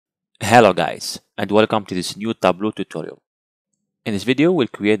Hello guys, and welcome to this new Tableau tutorial. In this video, we'll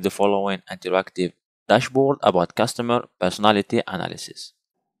create the following interactive dashboard about customer personality analysis.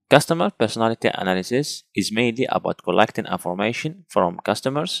 Customer personality analysis is mainly about collecting information from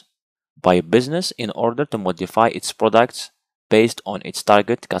customers by business in order to modify its products based on its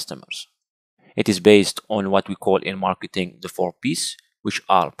target customers. It is based on what we call in marketing the 4 P's, which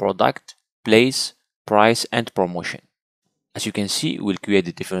are product, place, price, and promotion. As you can see, we'll create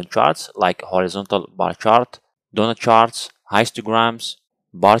the different charts like horizontal bar chart, donut charts, histograms,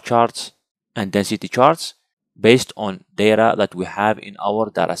 bar charts, and density charts based on data that we have in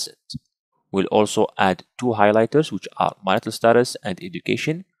our dataset. We'll also add 2 highlighters, which are marital status and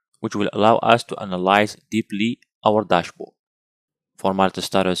education, which will allow us to analyze deeply our dashboard. For marital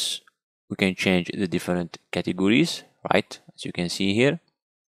status, we can change the different categories, right? As you can see here.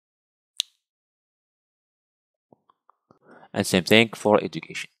 And same thing for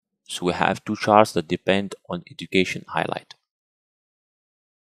education. So we have 2 charts that depend on education highlight.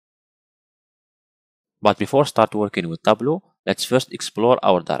 But before start working with Tableau, let's first explore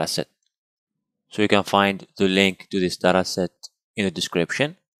our dataset. So you can find the link to this dataset in the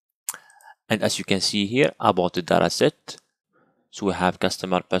description. And as you can see here about the dataset, so we have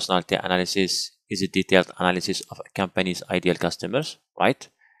customer personality analysis is a detailed analysis of a company's ideal customers, right?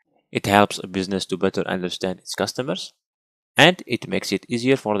 It helps a business to better understand its customers, and it makes it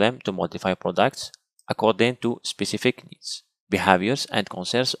easier for them to modify products according to specific needs, behaviors, and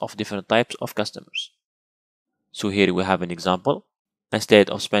concerns of different types of customers. So here we have an example. Instead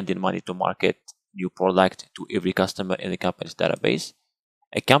of spending money to market new product to every customer in the company's database,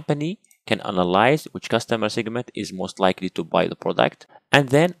 a company can analyze which customer segment is most likely to buy the product and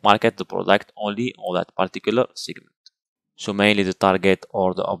then market the product only on that particular segment. So mainly the target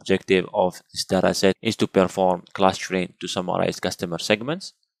or the objective of this dataset is to perform clustering to summarize customer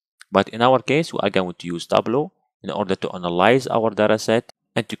segments. But in our case, we are going to use Tableau in order to analyze our dataset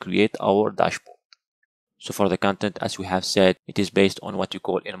and to create our dashboard. So for the content, as we have said, it is based on what you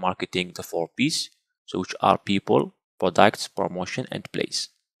call in marketing the 4 P's, so which are people, products, promotion, and place.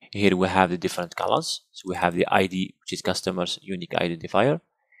 Here we have the different columns. So we have the ID, which is customer's unique identifier,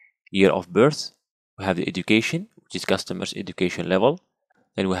 year of birth, we have the education, which is customer's education level.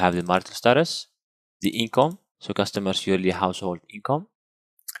 Then we have the marital status, the income, so customer's yearly household income.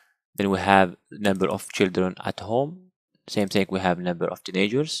 Then we have number of children at home. Same thing, we have number of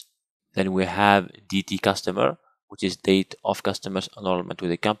teenagers. Then we have DT customer, which is date of customer's enrollment with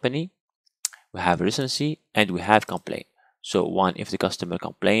the company. We have recency and we have complaint. So 1 if the customer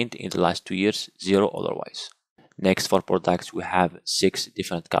complained in the last 2 years, 0 otherwise. Next, for products, we have 6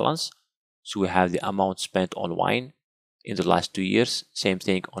 different columns. So we have the amount spent on wine in the last 2 years. Same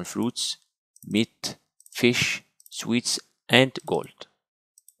thing on fruits, meat, fish, sweets, and gold,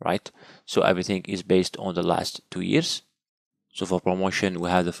 right? So everything is based on the last 2 years. So for promotion,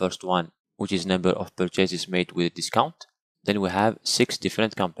 we have the first one, which is number of purchases made with a discount. Then we have 6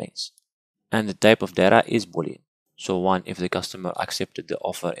 different campaigns. And the type of data is Boolean. So 1 if the customer accepted the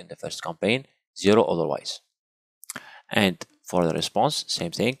offer in the first campaign, 0 otherwise. And for the response, same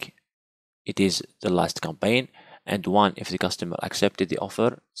thing. It is the last campaign, and 1 if the customer accepted the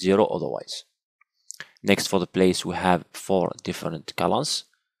offer, 0 otherwise. Next, for the place, we have 4 different columns.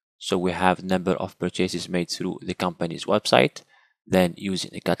 So we have number of purchases made through the company's website, then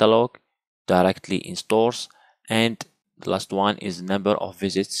using a catalog, directly in stores, and the last one is number of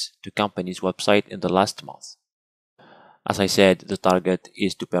visits to company's website in the last month. As I said, the target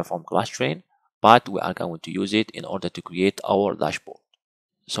is to perform clustering, but we are going to use it in order to create our dashboard.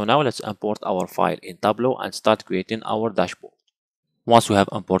 So now let's import our file in Tableau and start creating our dashboard. Once we have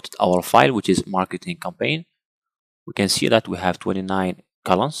imported our file, which is marketing campaign, we can see that we have 29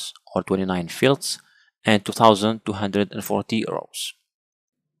 columns or 29 fields and 2240 rows.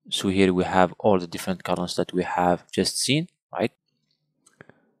 So here we have all the different columns that we have just seen, right?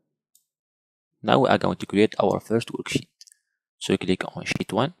 Now we are going to create our first worksheet. So we click on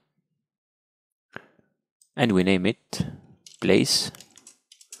sheet 1 and we name it place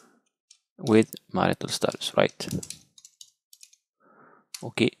with marital status, right?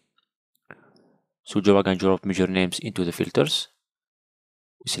 Okay. So drag and drop measure names into the filters.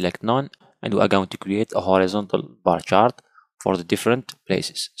 We select none and we are going to create a horizontal bar chart for the different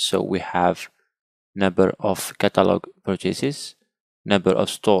places. So we have number of catalog purchases, number of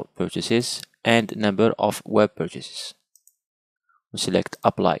store purchases, and number of web purchases. We select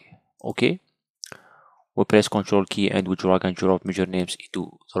apply. Okay. We press Ctrl key and we drag and drop measure names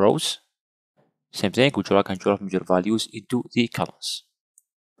into the rows. Same thing, we drag and drop measure values into the columns.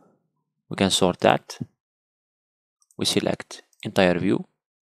 We can sort that. We select entire view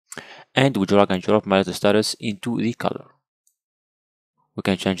and we drag and drop marital status into the color. We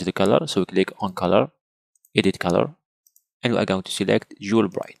can change the color, so we click on color, edit color, and we are going to select jewel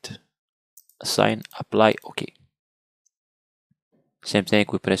bright, assign, apply, OK. Same thing,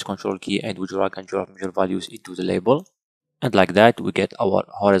 we press Ctrl key and we drag and drop measure values into the label, and like that we get our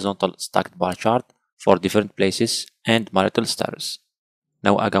horizontal stacked bar chart for different places and marital status.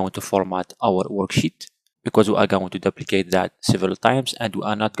 Now we are going to format our worksheet, because we are going to duplicate that several times and we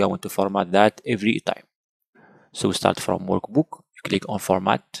are not going to format that every time. So we start from workbook, you click on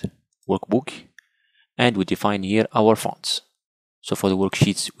format, workbook, and we define here our fonts. So for the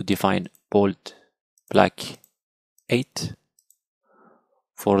worksheets we define bold black 8.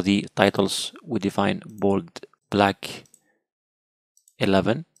 For the titles we define bold black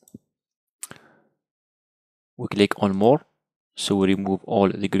 11. We click on more, so we remove all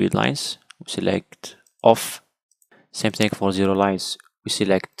the grid lines, we select off. Same thing for zero lines, we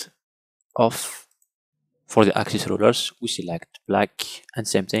select off. For the axis rulers we select black, and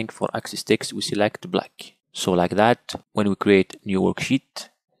same thing for axis text we select black. So like that, when we create new worksheet,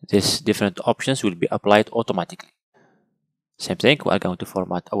 these different options will be applied automatically. Same thing, we are going to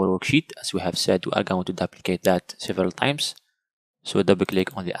format our worksheet. As we have said, we are going to duplicate that several times. So we double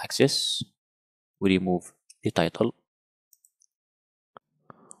click on the axis, we remove the title,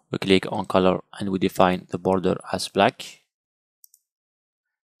 we click on color and we define the border as black.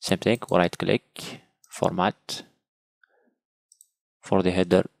 Same thing, we right click, format. For the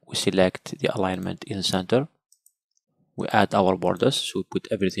header we select the alignment in the center, we add our borders, so we put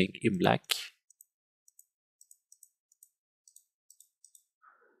everything in black.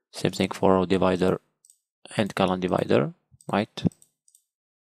 Same thing for row divider and column divider, right?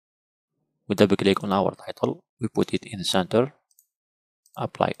 We double click on our title, we put it in the center,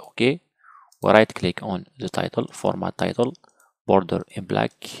 apply OK. We right click on the title, format title, border in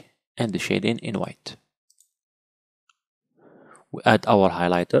black and the shading in white. We add our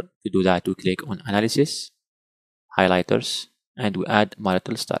highlighter. To do that we click on analysis, highlighters, and we add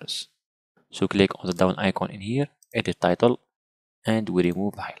marital status. So click on the down icon in here, edit title, and we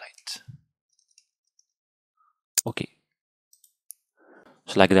remove highlight. Okay.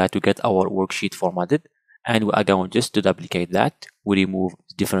 So like that we get our worksheet formatted, and we are going just to duplicate that. We remove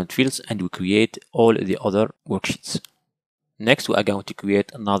different fields and we create all the other worksheets. Next we are going to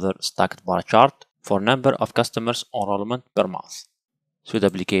create another stacked bar chart for number of customers enrollment per month. So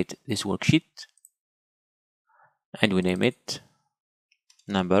duplicate this worksheet and we name it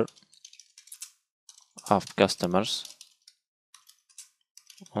number of customers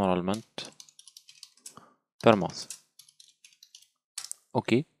enrollment per month.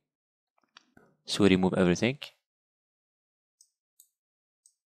 Okay, so we remove everything.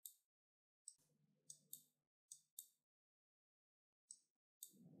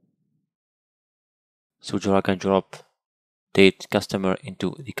 So drag and drop date customer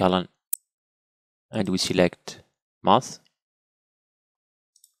into the column and we select month.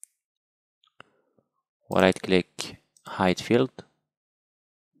 We right click, hide field.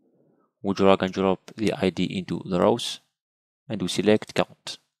 We drag and drop the ID into the rows and we select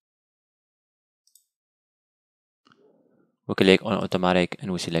count. We click on automatic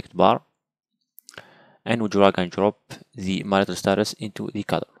and we select bar, and we drag and drop the marital status into the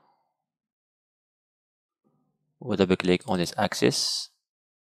color. We double click on this axis,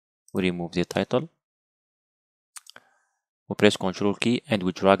 we remove the title, we press Ctrl key and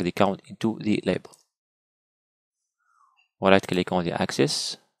we drag the count into the label. We right click on the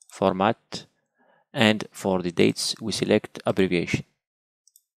axis, format, and for the dates we select abbreviation.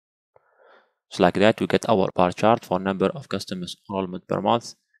 So like that we get our bar chart for number of customers enrollment per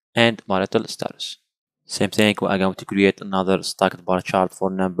month and marital status. Same thing, we are going to create another stacked bar chart for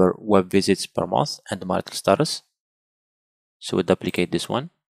number web visits per month and marital status. So we duplicate this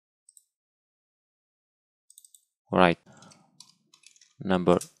one. Right,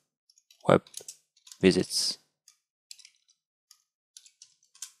 number web visits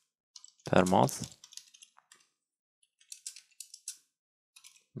per month,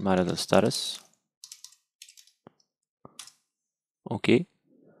 marital status. Okay,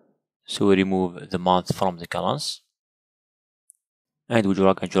 so we remove the month from the columns and we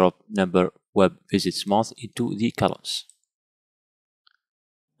drag and drop number web visits month into the columns,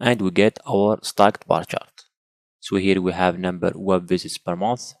 and we get our stacked bar chart. So here we have number web visits per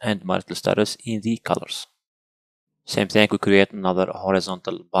month and marital status in the colors. Same thing, we create another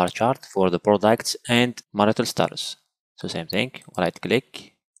horizontal bar chart for the products and marital status. So same thing, right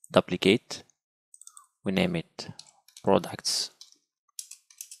click, duplicate, we name it products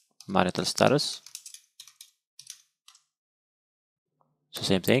marital status. So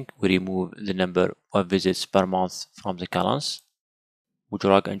same thing, we remove the number of visits per month from the columns. We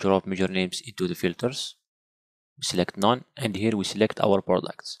drag and drop measure names into the filters. We select none, and here we select our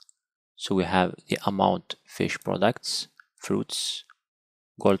products. So we have the amount fish products, fruits,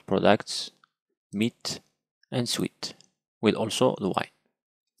 gold products, meat, and sweet, with also the wine.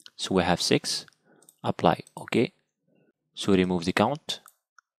 So we have 6. Apply OK. So we remove the count.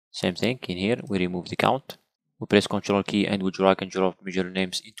 Same thing in here, we remove the count. We press Ctrl key and we drag and drop measure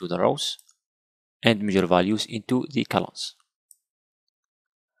names into the rows and measure values into the columns.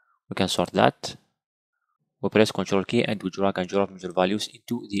 We can sort that. We press Ctrl key and we drag and drop measure values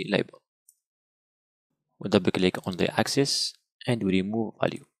into the label. We double click on the axis and we remove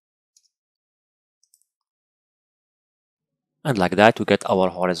value. And like that, we get our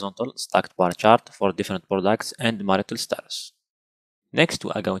horizontal stacked bar chart for different products and marital status. Next, we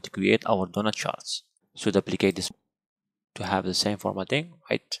are going to create our donut charts. So duplicate this to have the same formatting,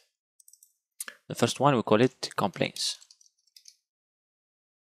 right? The first one, we call it complaints.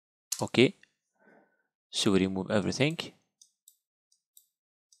 Okay. So we remove everything.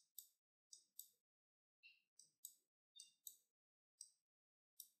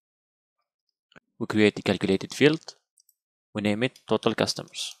 We create the calculated field. We name it total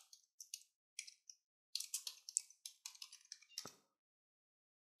customers.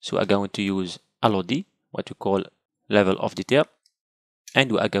 So we are going to use LOD, what we call level of detail,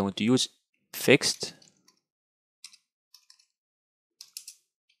 and we are going to use fixed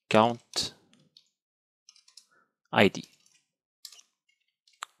count ID.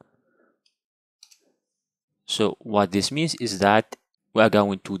 So what this means is that we are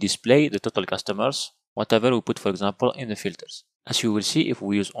going to display the total customers, whatever we put, for example, in the filters. As you will see, if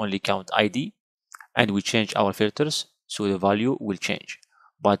we use only count ID and we change our filters, so the value will change.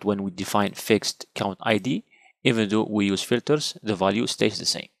 But when we define fixed count ID, even though we use filters, the value stays the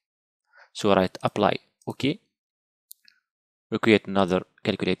same. So write apply OK. We create another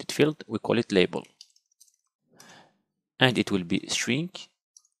calculated field, we call it label. And it will be string,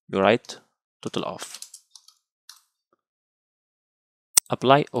 you write total of.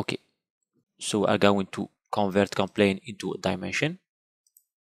 Apply OK. So we are going to convert complaint into a dimension.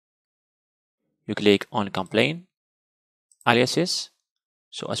 You click on complaint, aliases.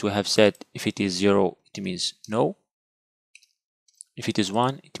 So as we have said, if it is 0, it means no. If it is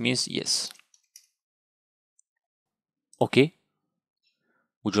 1, it means yes. OK.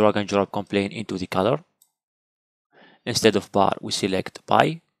 We drag and drop complaint into the color. Instead of bar, we select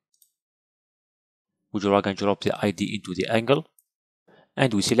pie. We drag and drop the ID into the angle.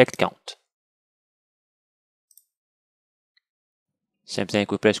 And we select count. Same thing,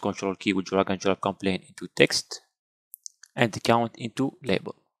 we press Ctrl key, we drag and drop complaint into text. And the count into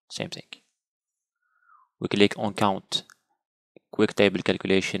label. Same thing. We click on count, quick table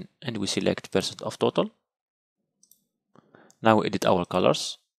calculation, and we select percent of total. Now we edit our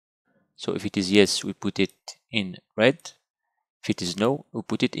colors. So if it is yes, we put it in red. If it is no, we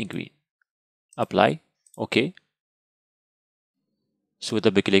put it in green. Apply, OK. So we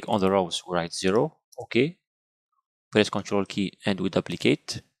double click on the rows, we write 0, OK. Press Ctrl key and we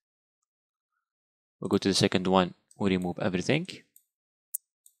duplicate. We go to the second one, we remove everything.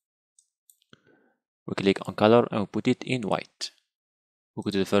 We click on color and we put it in white. We go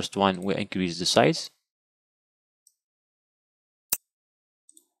to the first one, we increase the size.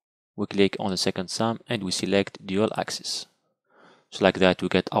 We click on the second sum and we select dual axis. So like that we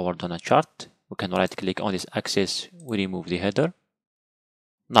get our donut chart. We can right click on this axis, we remove the header.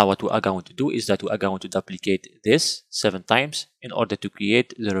 Now what we are going to do is that we are going to duplicate this 7 times in order to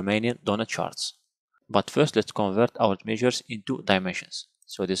create the remaining donut charts. But first let's convert our measures into dimensions.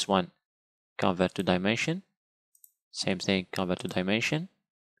 So this one, convert to dimension. Same thing, convert to dimension.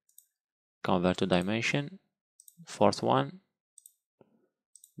 Convert to dimension. Fourth one.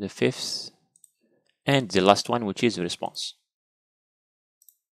 The fifth. And the last one, which is response.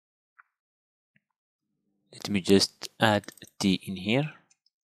 Let me just add T in here.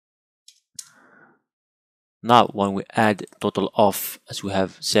 Now, when we add total of, as we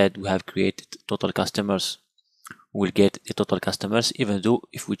have said, we have created total customers. We'll get the total customers even though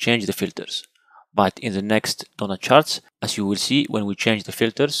if we change the filters. But in the next donut charts, as you will see, when we change the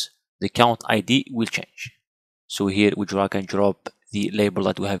filters, the count ID will change. So here we drag and drop the label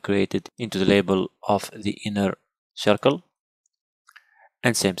that we have created into the label of the inner circle.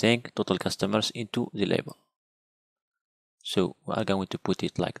 And same thing, total customers into the label. So we are going to put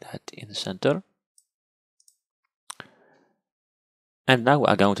it like that in the center. And now we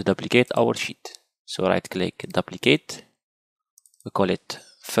are going to duplicate our sheet. So right click, duplicate. We call it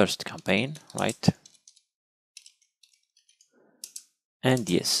first campaign, right? and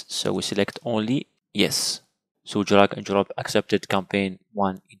yes. So we select only yes. So drag and drop accepted campaign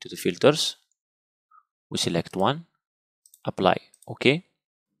 1 into the filters. We select 1, apply, okay.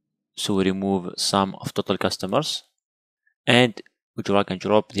 So we remove sum of total customers and we drag and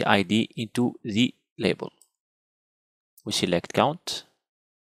drop the ID into the label. We select count.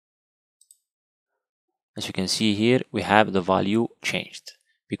 As you can see here, we have the value changed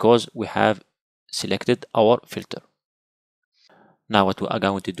because we have selected our filter. Now what we are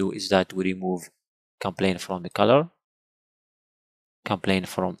going to do is that we remove campaign from the color, campaign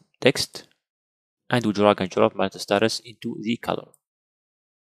from text, and we drag and drop meta status into the color.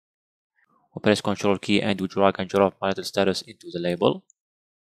 We press Ctrl key and we drag and drop marital status into the label,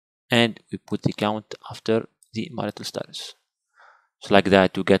 and we put the count after the marital status. So like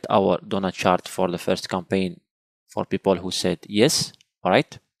that, to get our donut chart for the first campaign for people who said yes. All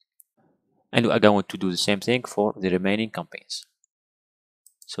right, and we are going to do the same thing for the remaining campaigns.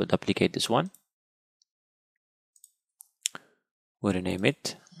 So duplicate this one, we rename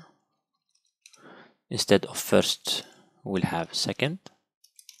it. Instead of first, we'll have second.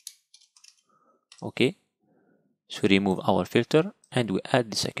 Okay, so remove our filter and we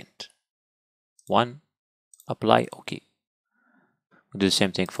add the second one, apply, okay. We do the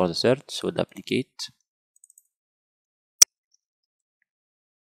same thing for the third, so duplicate,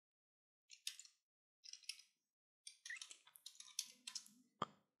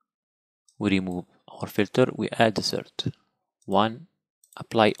 we remove our filter, we add the third one,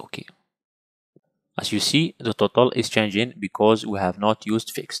 apply, okay. As you see, the total is changing because we have not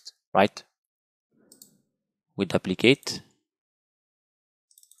used fixed, right? We duplicate,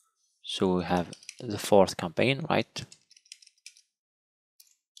 so we have the fourth campaign, right?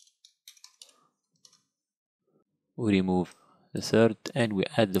 We remove the third and we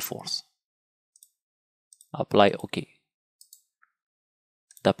add the fourth, apply, okay.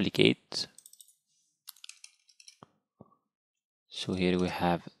 Duplicate, so here we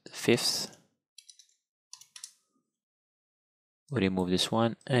have the fifth, we remove this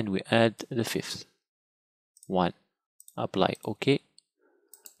one and we add the fifth one, apply, okay.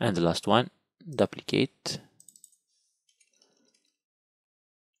 And the last one, duplicate,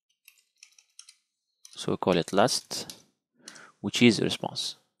 so we call it last, which is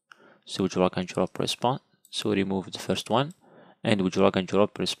response. So we drag and drop response, so we remove the first one and we drag and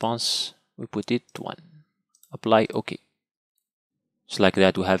drop response, we put it 1, apply, okay. So like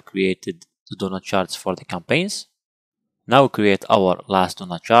that we have created the donut charts for the campaigns. Now we create our last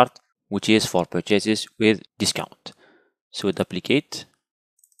donut chart, which is for purchases with discount. So we duplicate,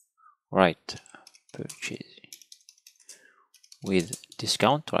 right, purchase with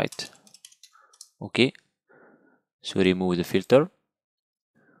discount, right, okay. So we remove the filter,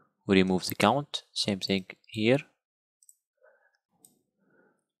 we remove the count, same thing here,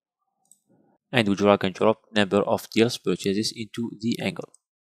 and we drag and drop number of deals purchases into the angle.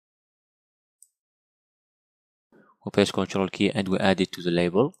 We press Ctrl key and we add it to the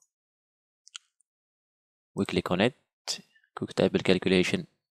label. We click on it, quick table calculation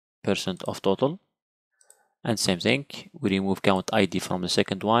percent of total, and same thing, we remove count ID from the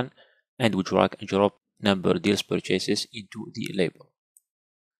second one and we drag and drop number deals purchases into the label.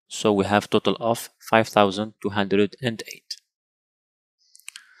 So we have total of 5,208.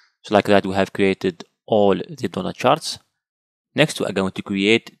 So like that we have created all the donut charts. Next we are going to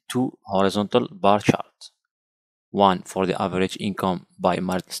create two horizontal bar charts. One for the average income by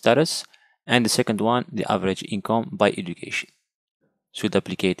marital status and the second one the average income by education. So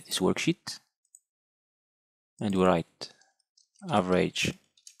duplicate this worksheet and we write average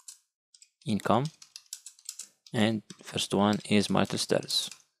income and first one is marital status.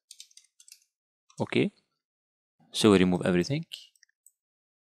 Okay, so we remove everything.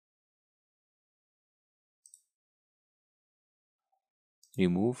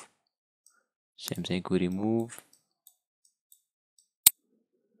 Remove, same thing, we remove.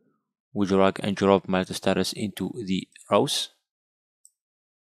 We drag and drop marital status into the rows,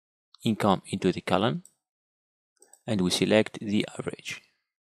 income into the column, and we select the average.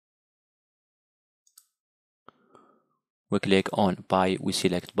 We click on by, we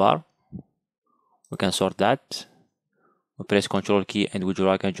select bar. We can sort that. We press Ctrl key and we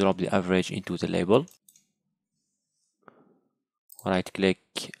drag and drop the average into the label. Right click,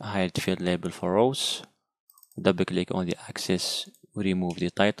 hide field label for rows. Double click on the axis, we remove the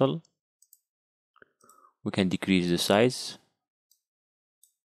title. We can decrease the size.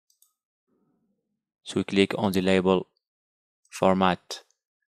 So we click on the label format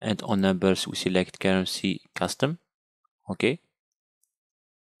and on numbers we select currency custom. Okay.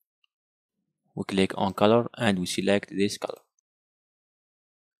 We click on color and we select this color.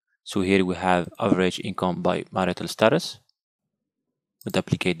 So here we have average income by marital status. We'll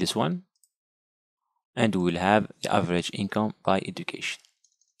duplicate this one, and we will have the average income by education.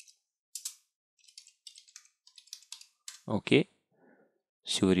 Okay,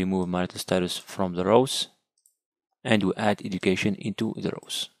 so we remove marital status from the rows, and we add education into the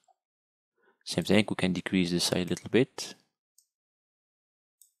rows. Same thing, we can decrease this size a little bit,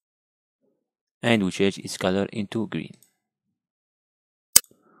 and we change its color into green.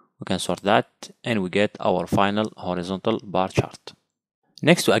 We can sort that, and we get our final horizontal bar chart.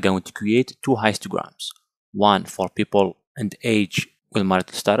 Next, we are going to create two histograms, one for people and age with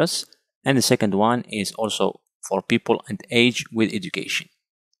marital status, and the second one is also for people and age with education.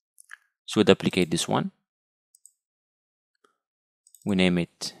 So we duplicate this one, we name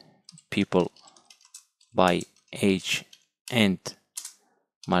it people by age and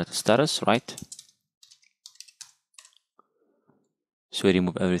marital status, right? So we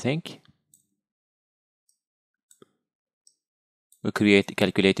remove everything. We create a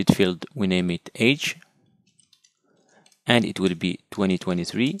calculated field, we name it age, and it will be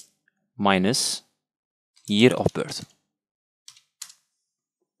 2023 minus year of birth.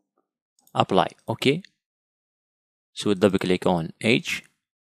 Apply, okay. So we double click on age,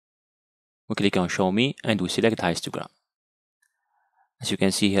 we click on show me, and we select histogram. As you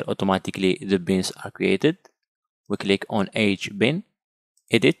can see here, automatically the bins are created. We click on age bin,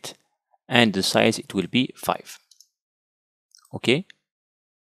 edit, and the size it will be 5. Okay.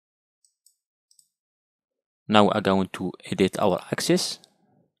 Now we are going to edit our axis.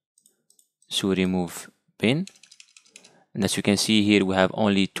 So remove bin, and as you can see here, we have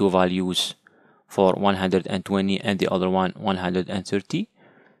only two values for 120 and the other one 130.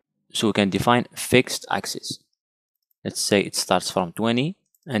 So we can define fixed axis. Let's say it starts from 20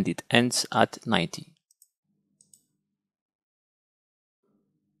 and it ends at 90.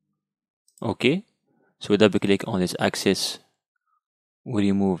 Okay, so we double click on this axis, we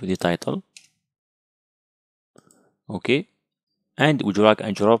remove the title. Okay, and we drag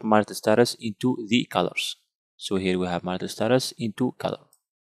and drop marital status into the colors. So here we have marital status into color.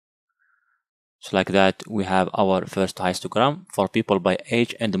 So like that, we have our first histogram for people by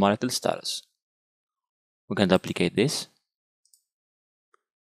age and marital status. We can duplicate this.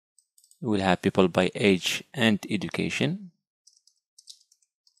 We'll have people by age and education.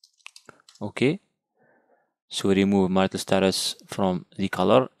 Okay, so we remove marital status from the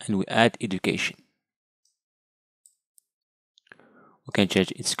color and we add education. We can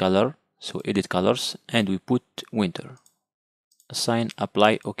change its color, so edit colors, and we put winter. Assign,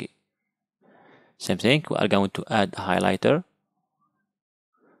 apply, okay. Same thing, we are going to add a highlighter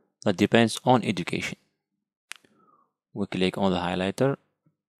that depends on education. We click on the highlighter,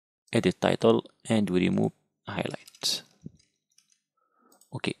 edit title, and we remove highlights.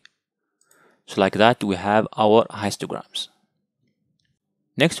 Okay, so like that we have our histograms.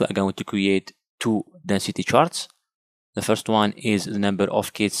 Next, we are going to create two density charts. The first one is the number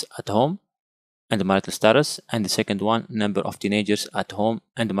of kids at home and the marital status, and the second one, number of teenagers at home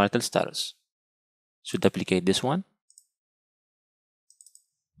and the marital status. So duplicate this one.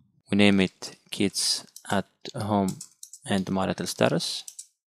 We name it kids at home and marital status.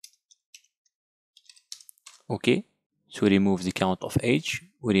 Okay, so we remove the count of age,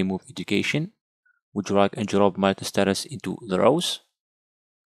 we remove education, we drag and drop marital status into the rows.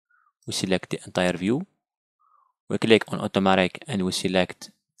 We select the entire view. We click on automatic and we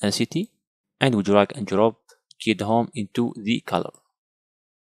select density, and we drag and drop kid home into the color.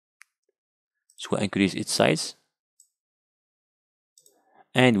 So we increase its size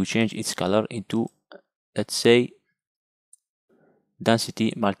and we change its color into, let's say,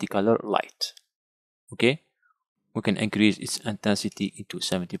 density multicolor light. Okay, we can increase its intensity into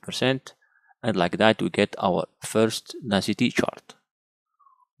 70%, and like that we get our first density chart.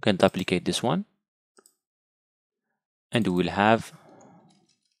 We can duplicate this one and we will have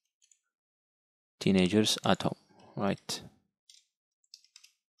teenagers at home, right?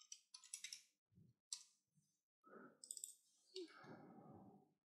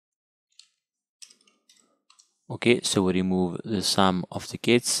 Okay, so we remove the sum of the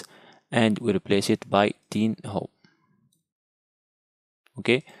kids and we replace it by teen home.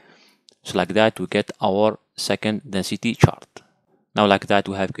 Okay, so like that we get our second density chart. Now like that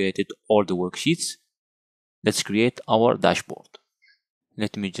we have created all the worksheets. Let's create our dashboard.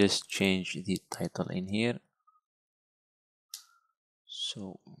 Let me just change the title in here.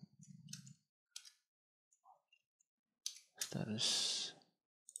 So status,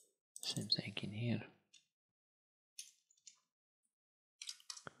 same thing in here.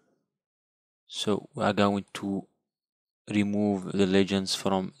 So we are going to remove the legends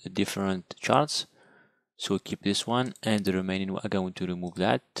from the different charts. So keep this one, and the remaining we are going to remove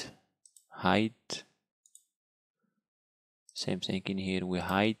that. Hide. Same thing in here, we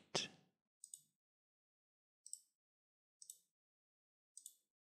hide.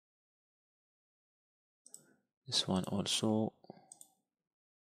 This one also.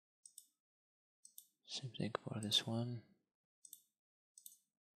 Same thing for this one.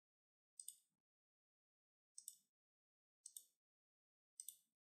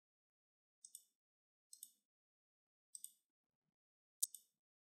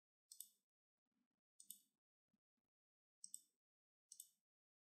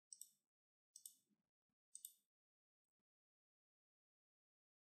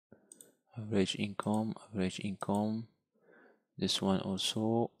 Average income, average income. This one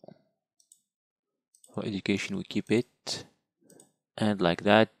also. For education we keep it, and like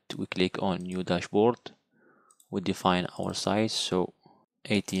that we click on new dashboard. We define our size, so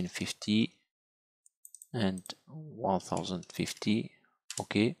 1850 and 1050.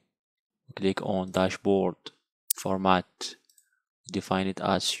 Okay, we click on dashboard format, define it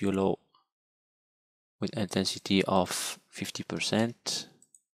as yellow with intensity of 50%.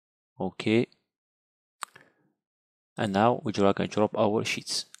 Okay, and now we drag and drop our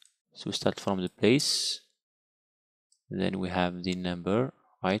sheets. So we start from the place, then we have the number,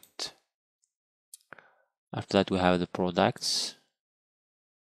 right? After that we have the products,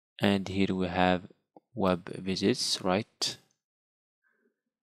 and here we have web visits, right?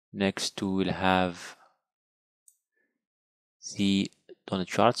 Next we will have the donut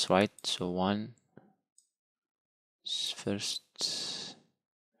charts, right? So one first,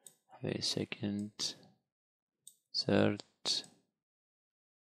 wait a second, third,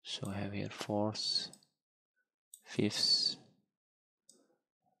 so I have here fourth, fifth,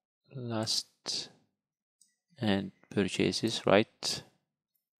 last, and purchases, right?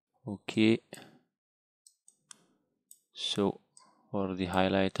 Okay, so for the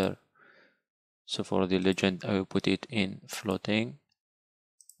highlighter, so for the legend I will put it in floating,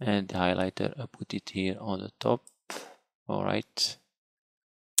 and the highlighter I put it here on the top. All right,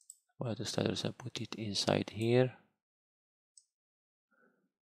 for the sliders I put it inside here,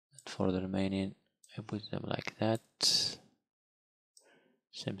 and for the remaining I put them like that.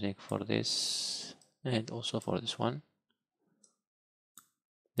 Same thing for this, and also for this one.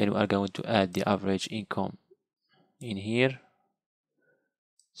 Then we are going to add the average income in here.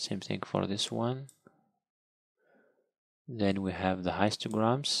 Same thing for this one. Then we have the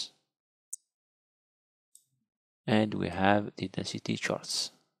histograms, and we have the density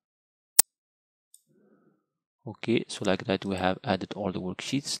charts. Okay, so like that we have added all the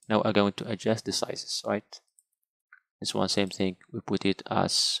worksheets. Now I'm going to adjust the sizes, right? This one, same thing, we put it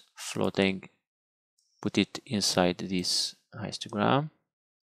as floating, put it inside this histogram.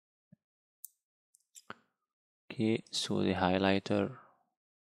 Okay, so the highlighter,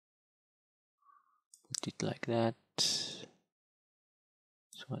 put it like that. This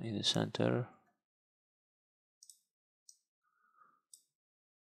one in the center.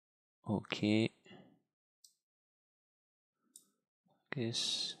 Okay,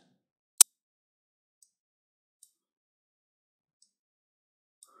 this.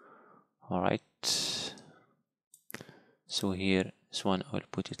 All right, so here this one I will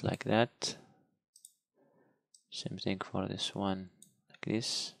put it like that. Same thing for this one, like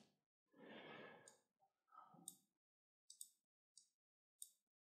this.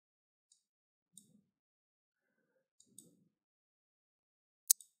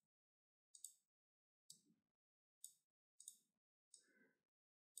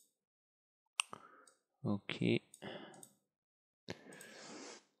 Okay,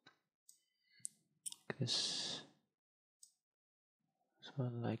 this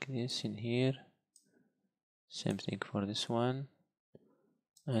one like this in here. Same thing for this one,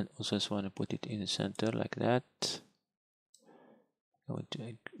 and also this one I put it in the center like that. I want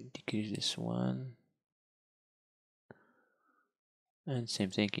to decrease this one, and same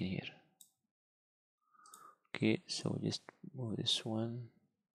thing in here. Okay, so just move this one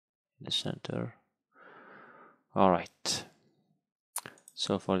in the center. All right,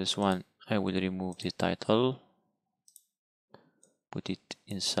 so for this one I will remove the title, put it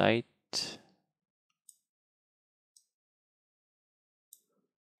inside,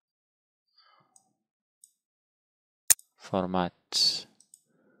 format,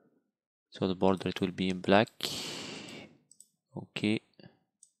 so the border it will be in black. Okay,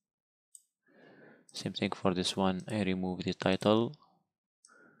 same thing for this one, I remove the title,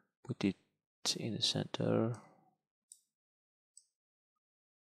 put it in the center,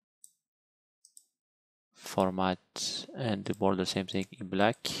 format, and the border same thing in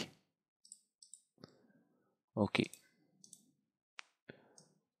black. Okay,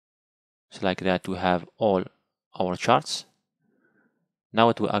 so like that we have all our charts. Now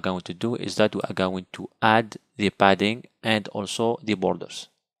what we are going to do is that we are going to add the padding and also the borders.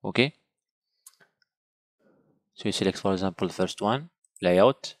 Okay, so you select, for example, the first one,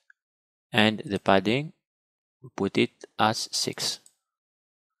 layout, and the padding we put it as 6.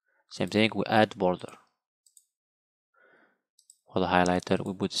 Same thing, we add border. For the highlighter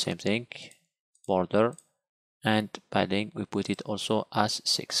we put the same thing, border, and padding we put it also as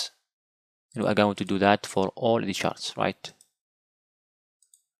 6. And we are going to do that for all the charts, right?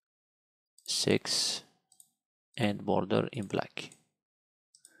 6 and border in black.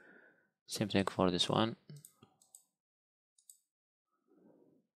 Same thing for this one,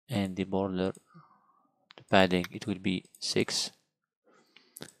 and the border, the padding, it will be 6.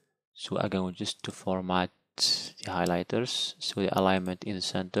 So I'm going just to format the highlighters, so the alignment in the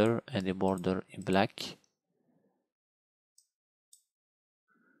center and the border in black.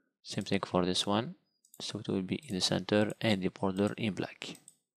 Same thing for this one, so it will be in the center and the border in black.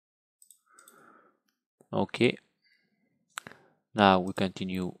 Okay, now we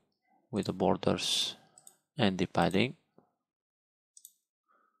continue with the borders and the padding.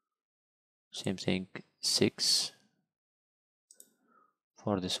 Same thing, 6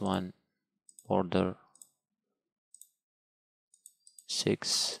 for this one, border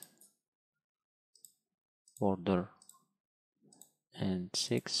 6, border and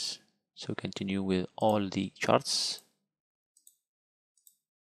 6. So continue with all the charts.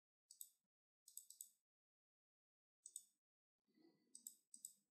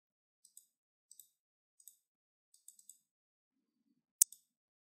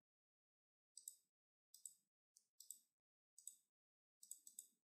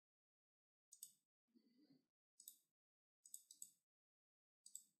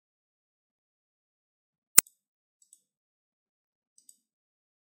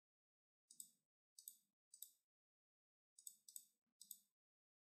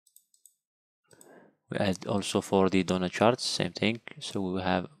 We add also for the donut charts, same thing. So we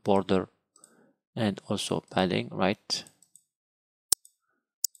have border and also padding, right?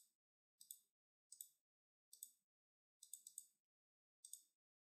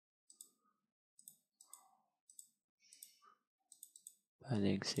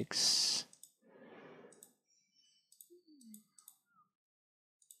 Padding 6.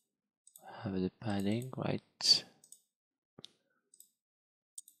 Have the padding, right?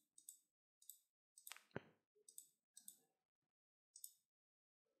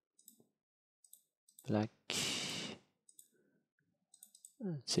 Black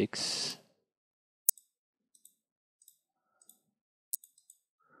 6.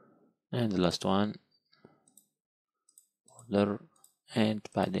 And the last one, border and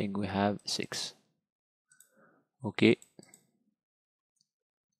padding, we have 6. Okay.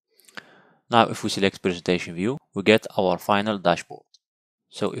 Now if we select presentation view, we get our final dashboard.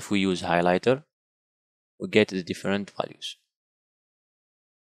 So if we use highlighter, we get the different values.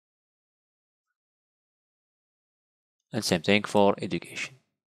 And same thing for education.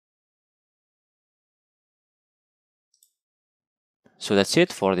 So that's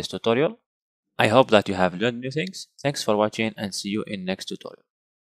it for this tutorial. I hope that you have learned new things. Thanks for watching and see you in next tutorial.